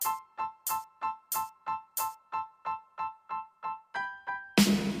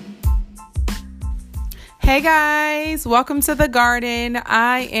Hey guys, welcome to the garden.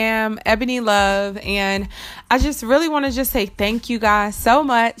 I am Ebony Love, and I just really want to just say thank you guys so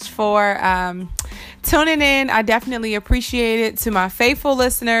much for tuning in. I definitely appreciate it. To my faithful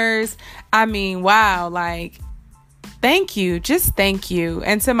listeners, I mean, wow, like, thank you. Just thank you.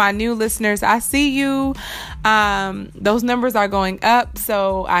 And to my new listeners, I see you. Those numbers are going up,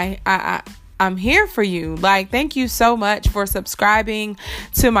 so I'm here for you. Like, thank you so much for subscribing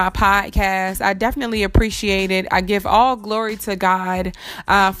to my podcast. I definitely appreciate it. I give all glory to God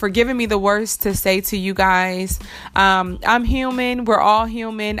for giving me the words to say to you guys. I'm human. We're all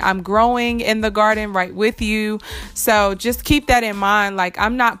human. I'm growing in the garden right with you. So just keep that in mind. Like,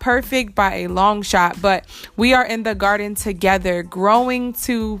 I'm not perfect by a long shot, but we are in the garden together, growing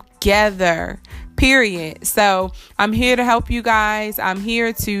together. Period. So I'm here to help you guys. I'm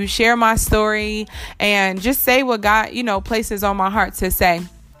here to share my story and just say what God, places on my heart to say.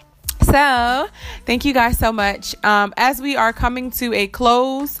 So thank you guys so much. As we are coming to a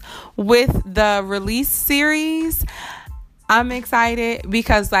close with the release series, I'm excited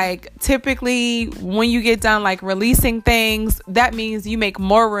because typically when you get done releasing things, that means you make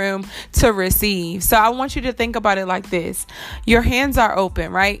more room to receive. So I want you to think about it like this. Your hands are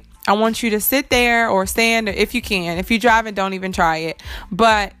open, right? I want you to sit there or stand if you can. If you're driving, don't even try it.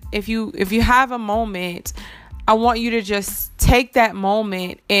 But if you have a moment, I want you to just take that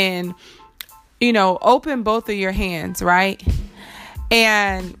moment and, open both of your hands, right?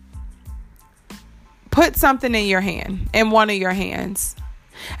 And put something in your hand, in one of your hands.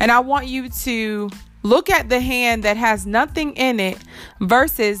 And I want you to look at the hand that has nothing in it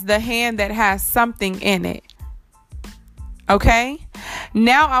versus the hand that has something in it. Okay?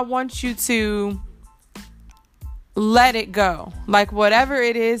 Now I want you to let it go. Like, whatever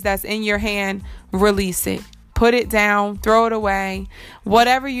it is that's in your hand, release it. Put it down, throw it away,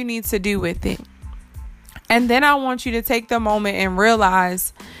 whatever you need to do with it. And then I want you to take the moment and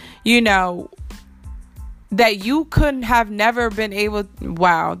realize, that you couldn't have never been able.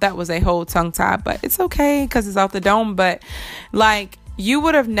 Wow, that was a whole tongue tie, but it's okay because it's out the dome. But you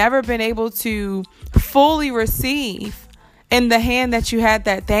would have never been able to fully receive in the hand that you had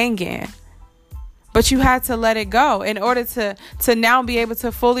that thing in. But you had to let it go in order to now be able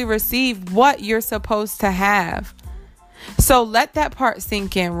to fully receive what you're supposed to have. So let that part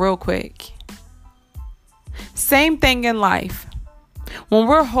sink in real quick. Same thing in life. When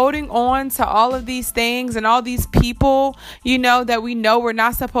we're holding on to all of these things and all these people, that we know we're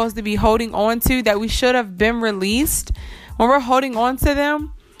not supposed to be holding on to, that we should have been released, when we're holding on to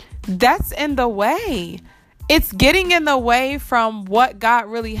them, that's in the way. It's getting in the way from what God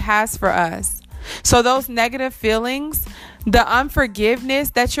really has for us. So those negative feelings, the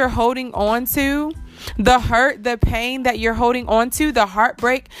unforgiveness that you're holding on to, the hurt, the pain that you're holding on to, the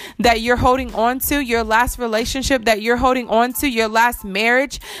heartbreak that you're holding on to, your last relationship that you're holding on to, your last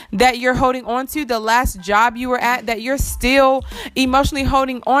marriage that you're holding on to, the last job you were at that you're still emotionally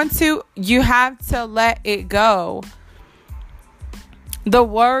holding on to, you have to let it go. The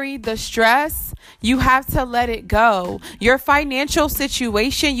worry, the stress, you have to let it go. Your financial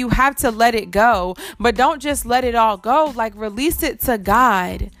situation, you have to let it go. But don't just let it all go. Release it to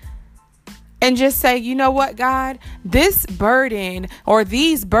God. And just say, you know what, God, this burden or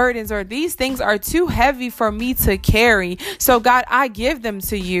these burdens or these things are too heavy for me to carry. So, God, I give them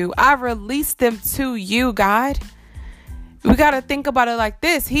to you. I release them to you, God. We got to think about it like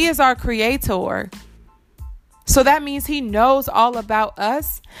this. He is our creator. So that means he knows all about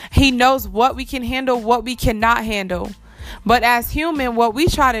us. He knows what we can handle, what we cannot handle. But as human, what we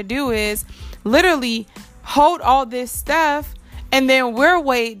try to do is literally hold all this stuff, and then we're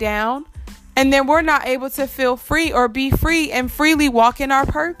weighed down, and then we're not able to feel free or be free and freely walk in our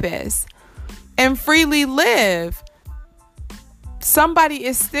purpose and freely live. Somebody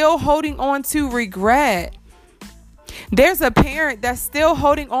is still holding on to regret. There's a parent that's still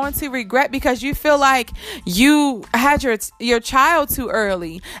holding on to regret because you feel like you had your child too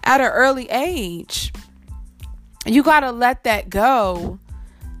early, at an early age. You got to let that go.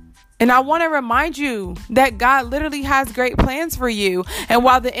 And I want to remind you that God literally has great plans for you. And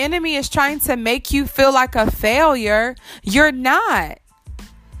while the enemy is trying to make you feel like a failure, you're not.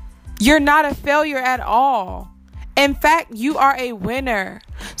 You're not a failure at all. In fact, you are a winner.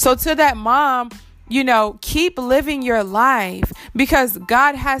 So to that mom, keep living your life because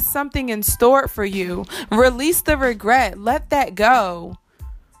God has something in store for you. Release the regret. Let that go.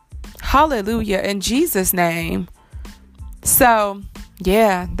 Hallelujah. In Jesus' name. So,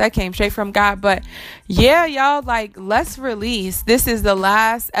 yeah, that came straight from God. But yeah, y'all, let's release. This is the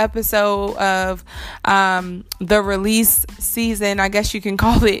last episode of the release season. I guess you can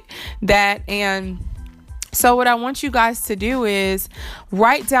call it that. And So what I want you guys to do is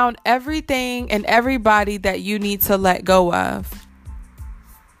write down everything and everybody that you need to let go of,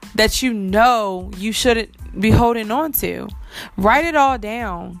 that you shouldn't be holding on to. Write it all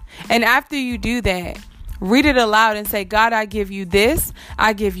down. And after you do that, read it aloud and say, God, I give you this.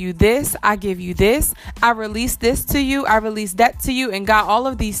 I give you this. I give you this. I release this to you. I release that to you. And God, all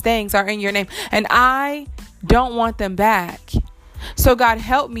of these things are in your name. And I don't want them back. So God,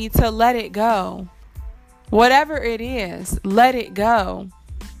 help me to let it go. Whatever it is, let it go.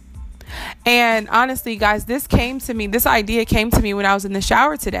 And honestly, guys, this idea came to me when I was in the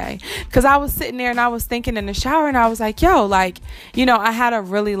shower today, because I was sitting there and I was thinking in the shower and I was like, I had a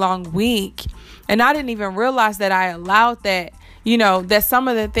really long week and I didn't even realize that I allowed that, that some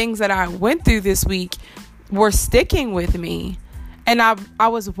of the things that I went through this week were sticking with me. And I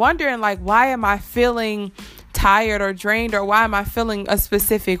was wondering, why am I feeling tired or drained, or why am I feeling a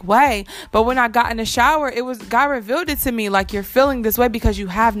specific way? But when I got in the shower, God revealed it to me, you're feeling this way because you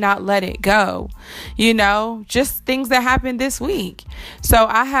have not let it go, just things that happened this week. So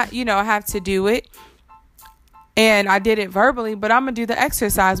I have to do it, and I did it verbally, but I'm gonna do the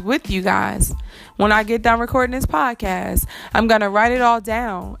exercise with you guys. When I get done recording this podcast, I'm gonna write it all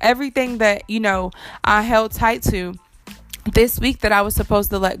down, everything that I held tight to this week that I was supposed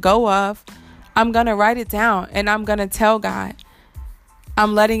to let go of. I'm going to write it down and I'm going to tell God,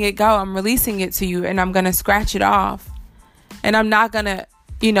 I'm letting it go. I'm releasing it to you, and I'm going to scratch it off. And I'm not going to,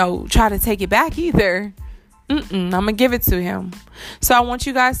 try to take it back either. I'm going to give it to him. So I want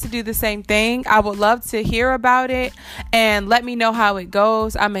you guys to do the same thing. I would love to hear about it and let me know how it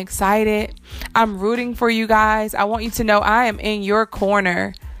goes. I'm excited. I'm rooting for you guys. I want you to know I am in your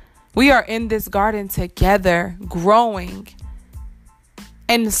corner. We are in this garden together, growing.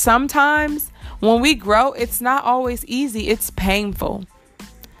 And sometimes when we grow, it's not always easy. It's painful.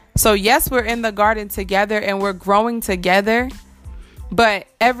 So yes, we're in the garden together and we're growing together. But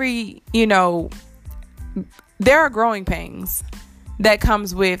there are growing pains that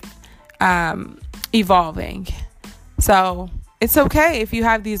comes with evolving. So it's okay if you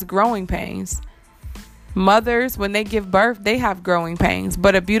have these growing pains. Mothers, when they give birth, they have growing pains,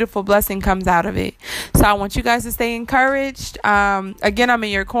 but a beautiful blessing comes out of it. So I want you guys to stay encouraged. Again, I'm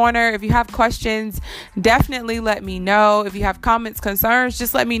in your corner. If you have questions, definitely let me know. If you have comments, concerns,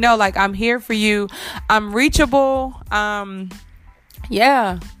 just let me know. I'm here for you. I'm reachable.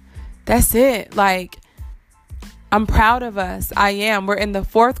 Yeah, that's it. I'm proud of us. I am. We're in the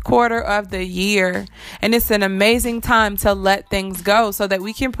fourth quarter of the year, and it's an amazing time to let things go so that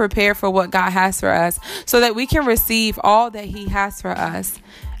we can prepare for what God has for us, so that we can receive all that he has for us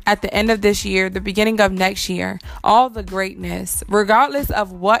at the end of this year, the beginning of next year, all the greatness, regardless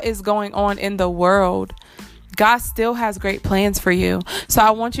of what is going on in the world. God still has great plans for you. So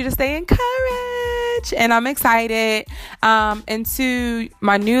I want you to stay encouraged. And I'm excited. And to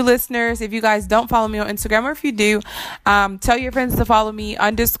my new listeners, if you guys don't follow me on Instagram, or if you do, tell your friends to follow me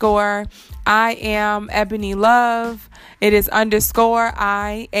 _ I am Ebony Love. It is _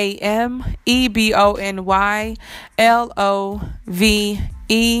 I am EBONYLOVE.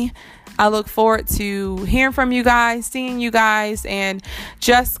 I look forward to hearing from you guys, seeing you guys, and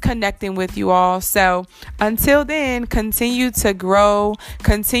just connecting with you all. So until then, continue to grow,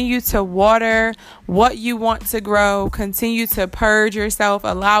 continue to water what you want to grow, continue to purge yourself,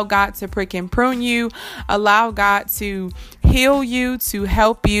 allow God to prick and prune you, allow God to heal you, to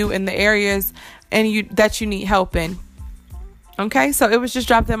help you in the areas that you need help in. Okay, so it was just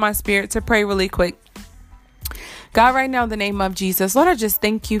dropped in my spirit to pray really quick. God, right now, in the name of Jesus, Lord, I just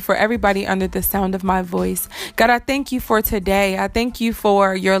thank you for everybody under the sound of my voice. God, I thank you for today. I thank you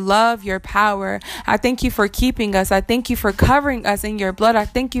for your love, your power. I thank you for keeping us. I thank you for covering us in your blood. I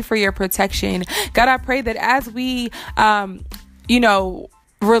thank you for your protection. God, I pray that as we,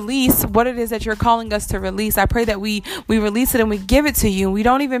 release what it is that you're calling us to release, I pray that we release it and we give it to you. We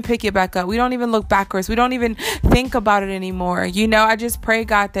don't even pick it back up. We don't even look backwards. We don't even think about it anymore. I just pray,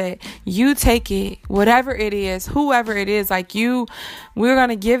 God, that you take it, whatever it is, whoever it is, we're going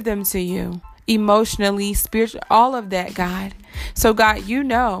to give them to you emotionally, spiritually, all of that, God. So God,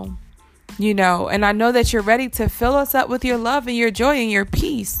 and I know that you're ready to fill us up with your love and your joy and your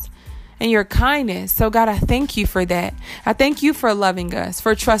peace and your kindness. So God, I thank you for that. I thank you for loving us,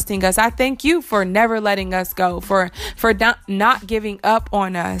 for trusting us. I thank you for never letting us go, for not giving up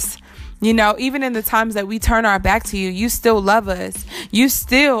on us. Even in the times that we turn our back to you, you still love us. You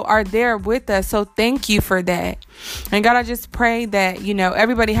still are there with us. So thank you for that. And God, I just pray that,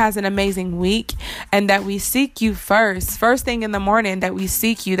 everybody has an amazing week, and that we seek you first thing in the morning, that we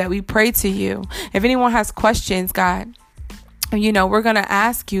seek you, that we pray to you. If anyone has questions, God, we're going to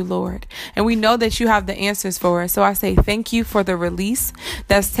ask you, Lord, and we know that you have the answers for us. So I say thank you for the release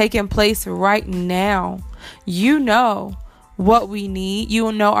that's taking place right now. You know what we need.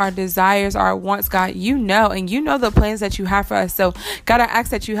 You know our desires, our wants, God. You know the plans that you have for us. So God, I ask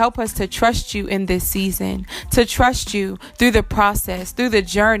that you help us to trust you in this season, to trust you through the process, through the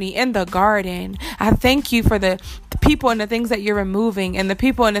journey in the garden. I thank you for the people and the things that you're removing and the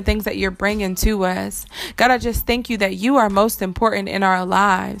people and the things that you're bringing to us. God, I just thank you that you are most important in our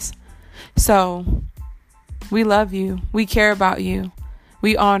lives. So we love you. We care about you.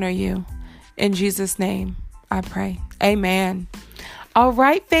 We honor you. In Jesus' name, I pray. Amen. All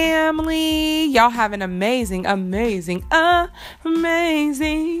right, family. Y'all have an amazing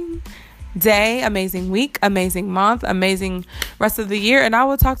day, amazing week, amazing month, amazing rest of the year. And I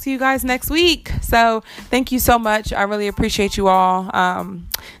will talk to you guys next week. So thank you so much. I really appreciate you all.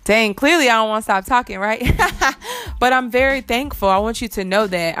 Dang, clearly I don't want to stop talking, right? But I'm very thankful. I want you to know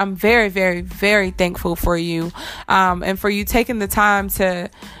that I'm very, very, very thankful for you. And for you taking the time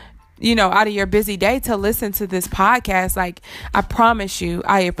to, out of your busy day to listen to this podcast. Like, I promise you,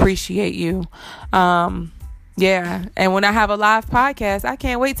 I appreciate you. Yeah. And when I have a live podcast, I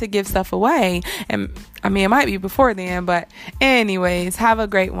can't wait to give stuff away. And it might be before then, but anyways, have a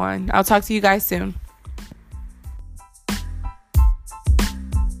great one. I'll talk to you guys soon.